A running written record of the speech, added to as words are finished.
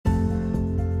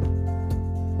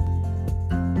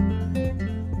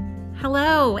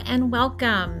Hello and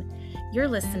welcome. You're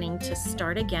listening to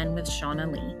Start Again with Shaunna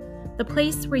Lee, the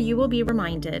place where you will be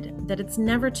reminded that it's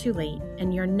never too late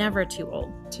and you're never too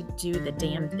old to do the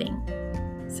damn thing.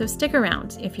 So stick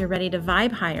around if you're ready to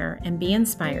vibe higher and be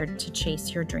inspired to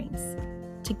chase your dreams.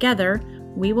 Together,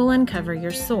 we will uncover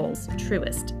your soul's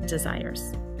truest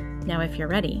desires. Now, if you're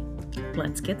ready,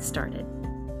 let's get started.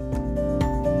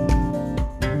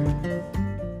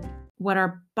 What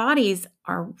our bodies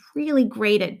are really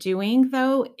great at doing,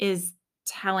 though, is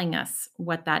telling us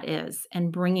what that is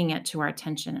and bringing it to our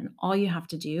attention. And all you have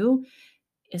to do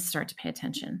is start to pay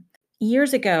attention.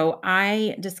 Years ago,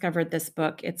 I discovered this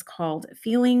book. It's called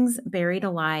Feelings Buried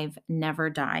Alive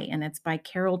Never Die, and it's by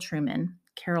Carol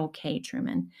K.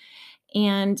 Truman.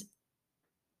 And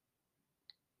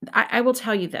I will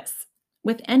tell you this,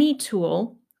 with any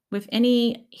tool, with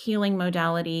any healing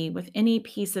modality, with any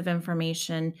piece of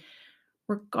information,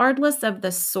 regardless of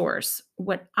the source,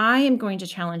 what I am going to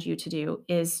challenge you to do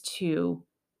is to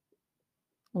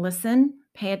listen,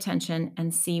 pay attention,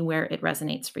 and see where it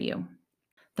resonates for you.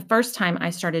 The first time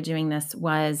I started doing this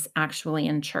was actually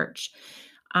in church.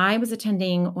 I was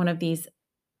attending one of these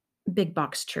big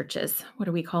box churches. What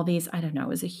do we call these? I don't know. It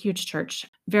was a huge church,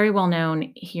 very well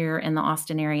known here in the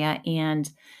Austin area. And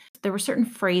there were certain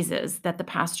phrases that the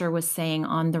pastor was saying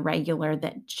on the regular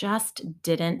that just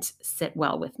didn't sit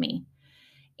well with me.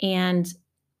 And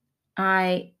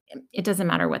it doesn't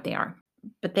matter what they are,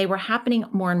 but they were happening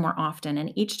more and more often.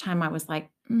 And each time I was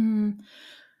like, I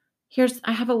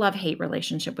have a love-hate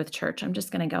relationship with church. I'm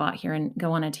just going to go out here and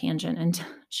go on a tangent and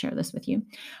share this with you.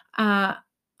 I'm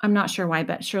not sure why,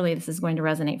 but surely this is going to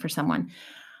resonate for someone.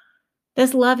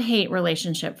 This love-hate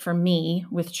relationship for me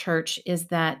with church is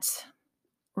that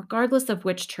regardless of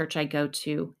which church I go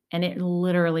to, and it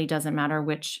literally doesn't matter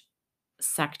which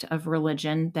sect of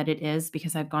religion that it is,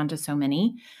 because I've gone to so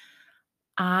many,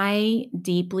 I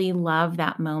deeply love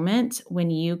that moment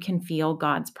when you can feel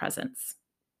God's presence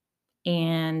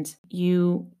and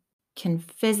you can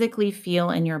physically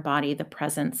feel in your body the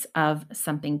presence of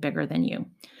something bigger than you.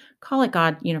 Call it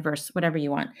God, universe, whatever you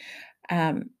want.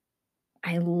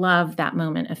 I love that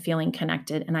moment of feeling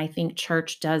connected. And I think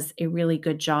church does a really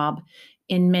good job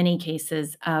in many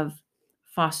cases of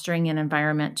fostering an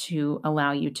environment to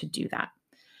allow you to do that.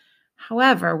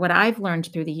 However, what I've learned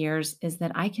through the years is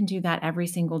that I can do that every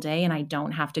single day, and I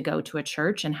don't have to go to a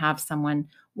church and have someone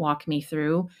walk me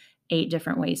through 8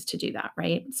 different ways to do that,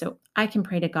 right? So I can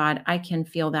pray to God. I can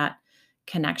feel that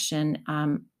connection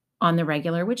on the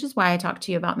regular, which is why I talked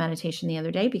to you about meditation the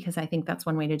other day, because I think that's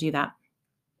one way to do that.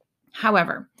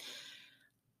 However,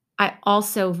 I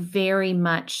also very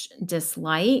much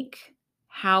dislike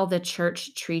how the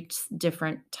church treats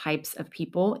different types of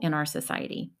people in our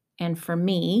society. And for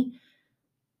me,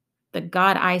 the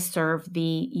God I serve,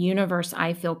 the universe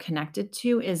I feel connected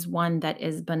to, is one that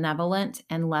is benevolent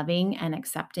and loving and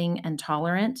accepting and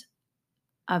tolerant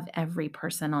of every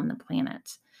person on the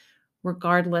planet,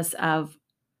 regardless of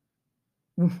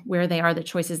where they are, the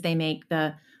choices they make,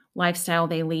 the lifestyle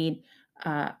they lead,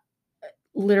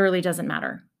 literally doesn't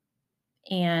matter.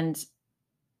 And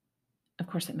of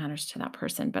course, it matters to that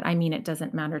person, but I mean, it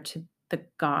doesn't matter to the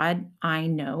God I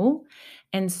know.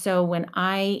 And so when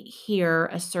I hear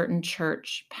a certain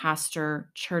church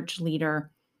pastor, church leader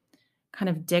kind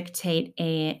of dictate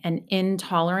an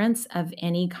intolerance of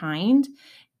any kind,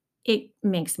 it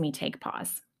makes me take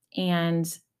pause.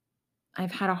 And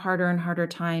I've had a harder and harder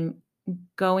time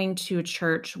going to a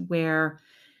church where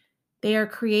they are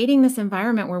creating this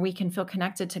environment where we can feel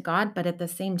connected to God, but at the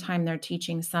same time, they're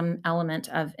teaching some element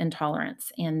of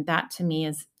intolerance. And that to me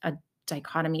is a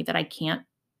dichotomy that I can't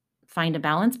find a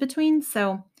balance between.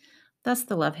 So that's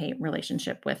the love-hate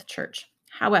relationship with church.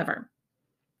 However,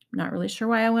 I'm not really sure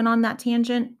why I went on that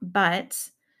tangent, but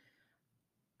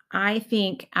I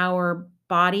think our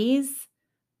bodies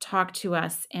talk to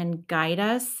us and guide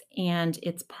us, and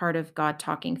it's part of God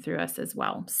talking through us as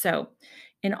well. So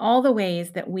in all the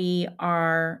ways that we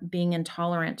are being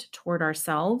intolerant toward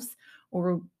ourselves,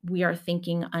 or we are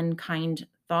thinking unkind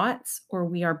thoughts, or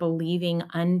we are believing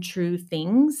untrue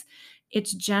things,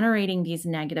 it's generating these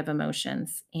negative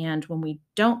emotions. And when we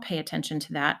don't pay attention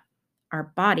to that,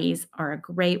 our bodies are a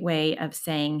great way of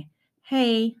saying,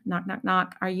 hey, knock, knock,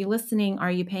 knock. Are you listening? Are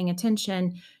you paying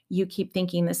attention? You keep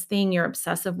thinking this thing, you're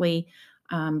obsessively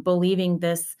believing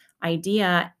this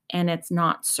idea, and it's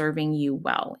not serving you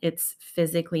well. It's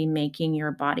physically making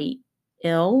your body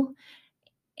ill,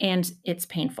 and it's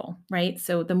painful, right?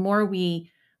 So the more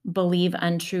we believe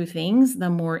untrue things, the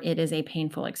more it is a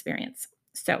painful experience.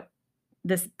 So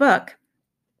this book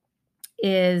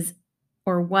is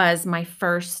or was my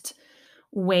first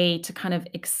way to kind of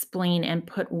explain and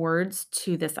put words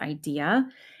to this idea.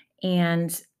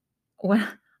 And what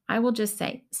I will just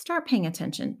say, start paying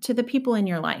attention to the people in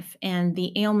your life and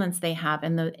the ailments they have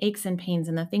and the aches and pains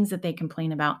and the things that they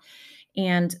complain about.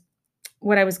 And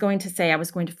what I was going to say, I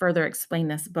was going to further explain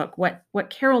this book. What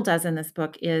Carol does in this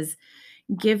book is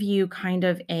give you kind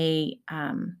of a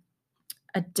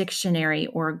dictionary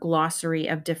or a glossary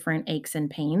of different aches and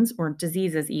pains or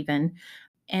diseases even,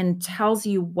 and tells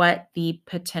you what the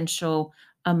potential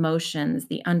emotions,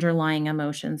 the underlying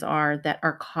emotions are that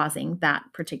are causing that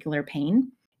particular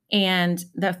pain. And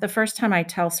the first time I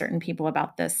tell certain people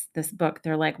about this book,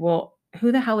 they're like, "Well,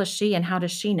 who the hell is she and how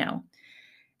does she know?"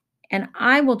 And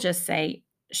I will just say,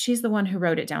 she's the one who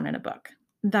wrote it down in a book.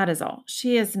 That is all.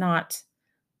 She is not,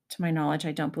 to my knowledge,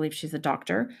 I don't believe she's a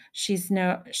doctor. She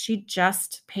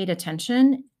just paid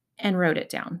attention and wrote it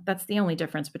down. That's the only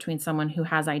difference between someone who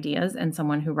has ideas and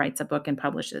someone who writes a book and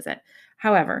publishes it.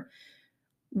 However,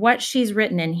 what she's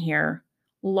written in here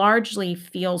largely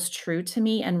feels true to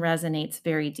me and resonates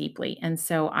very deeply. And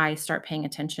so I start paying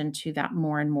attention to that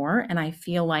more and more. And I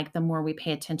feel like the more we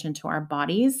pay attention to our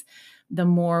bodies, the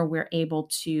more we're able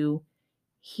to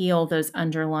heal those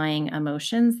underlying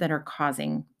emotions that are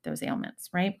causing those ailments,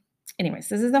 right? Anyways,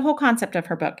 this is the whole concept of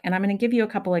her book, and I'm going to give you a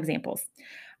couple examples.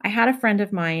 I had a friend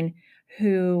of mine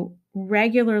who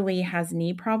regularly has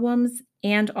knee problems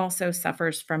and also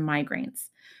suffers from migraines.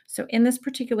 So, in this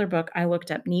particular book, I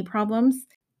looked up knee problems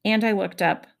and I looked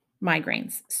up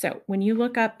migraines. So, when you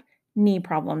look up knee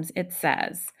problems, it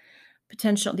says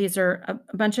potential, these are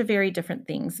a bunch of very different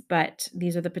things, but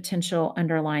these are the potential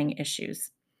underlying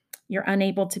issues. You're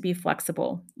unable to be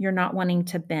flexible. You're not wanting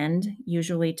to bend,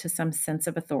 usually to some sense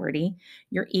of authority.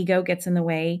 Your ego gets in the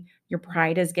way. Your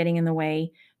pride is getting in the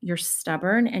way. You're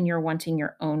stubborn and you're wanting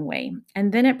your own way.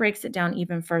 And then it breaks it down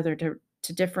even further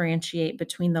to differentiate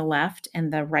between the left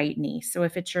and the right knee. So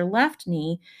if it's your left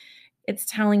knee, it's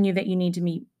telling you that you need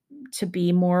to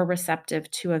be more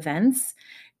receptive to events.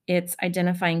 It's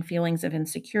identifying feelings of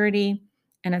insecurity,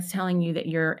 and it's telling you that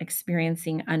you're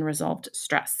experiencing unresolved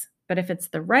stress. But if it's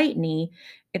the right knee,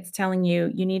 it's telling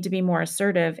you you need to be more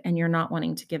assertive and you're not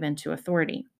wanting to give in to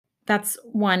authority. That's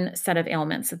one set of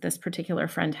ailments that this particular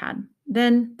friend had.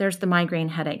 Then there's the migraine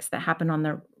headaches that happen on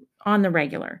the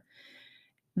regular.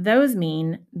 Those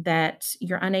mean that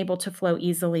you're unable to flow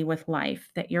easily with life,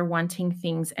 that you're wanting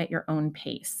things at your own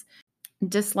pace.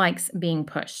 Dislikes being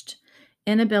pushed,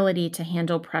 inability to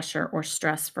handle pressure or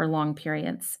stress for long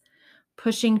periods,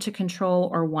 pushing to control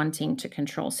or wanting to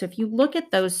control. So, if you look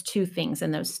at those two things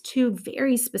and those two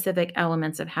very specific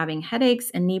elements of having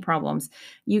headaches and knee problems,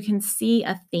 you can see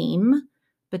a theme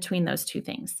between those two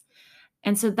things.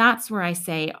 And so that's where I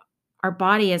say our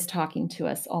body is talking to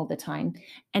us all the time.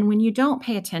 And when you don't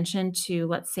pay attention to,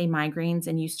 let's say, migraines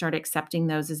and you start accepting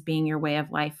those as being your way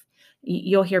of life,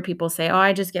 you'll hear people say, "Oh,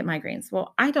 I just get migraines."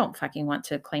 Well, I don't fucking want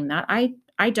to claim that.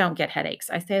 I don't get headaches.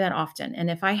 I say that often.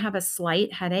 And if I have a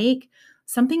slight headache,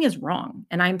 something is wrong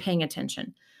and I'm paying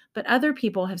attention. But other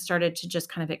people have started to just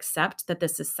kind of accept that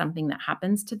this is something that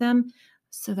happens to them,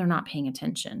 so they're not paying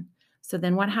attention. So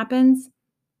then what happens?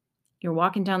 You're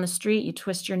walking down the street, you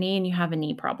twist your knee, and you have a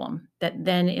knee problem that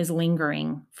then is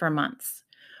lingering for months.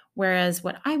 Whereas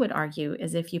what I would argue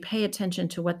is if you pay attention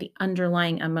to what the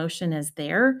underlying emotion is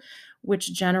there,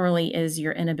 which generally is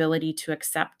your inability to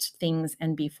accept things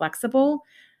and be flexible,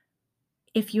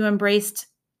 if you embraced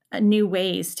new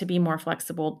ways to be more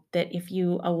flexible, that if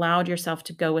you allowed yourself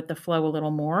to go with the flow a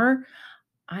little more,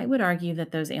 I would argue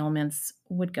that those ailments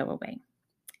would go away.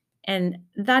 And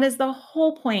that is the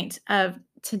whole point of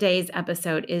today's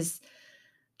episode, is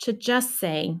to just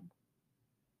say,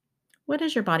 what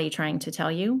is your body trying to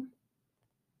tell you?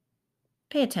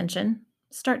 Pay attention,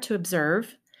 start to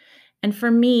observe. And for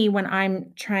me, when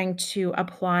I'm trying to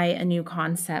apply a new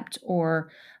concept or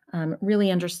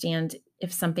really understand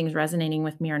if something's resonating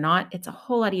with me or not, it's a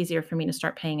whole lot easier for me to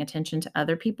start paying attention to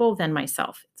other people than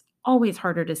myself. It's always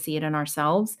harder to see it in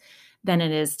ourselves than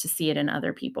it is to see it in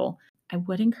other people. I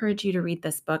would encourage you to read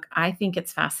this book. I think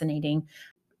it's fascinating.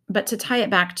 But to tie it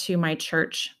back to my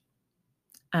church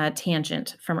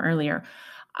tangent from earlier,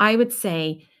 I would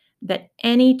say that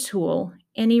any tool,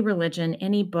 any religion,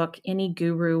 any book, any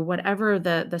guru, whatever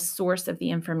the source of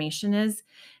the information is,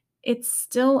 it's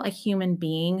still a human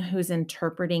being who's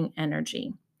interpreting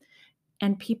energy.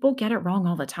 And people get it wrong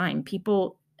all the time.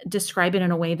 People describe it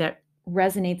in a way that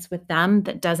resonates with them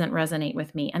that doesn't resonate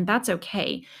with me. And that's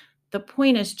okay. The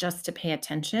point is just to pay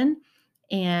attention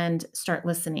and start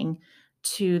listening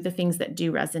to the things that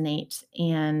do resonate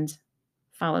and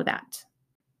follow that.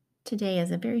 Today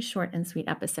is a very short and sweet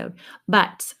episode,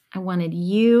 but I wanted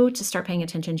you to start paying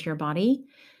attention to your body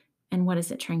and what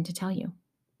is it trying to tell you.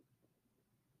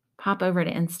 Pop over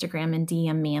to Instagram and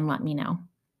DM me and let me know.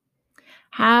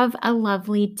 Have a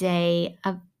lovely day,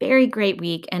 a very great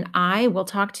week, and I will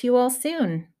talk to you all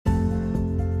soon.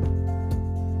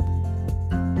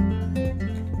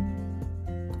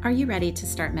 Are you ready to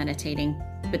start meditating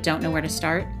but don't know where to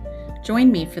start?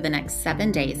 Join me for the next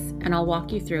 7 days and I'll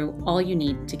walk you through all you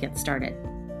need to get started.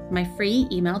 My free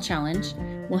email challenge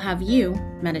will have you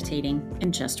meditating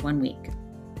in just 1 week.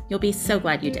 You'll be so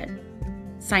glad you did.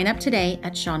 Sign up today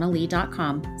at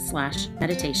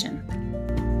SimplyShaunna.com/meditation.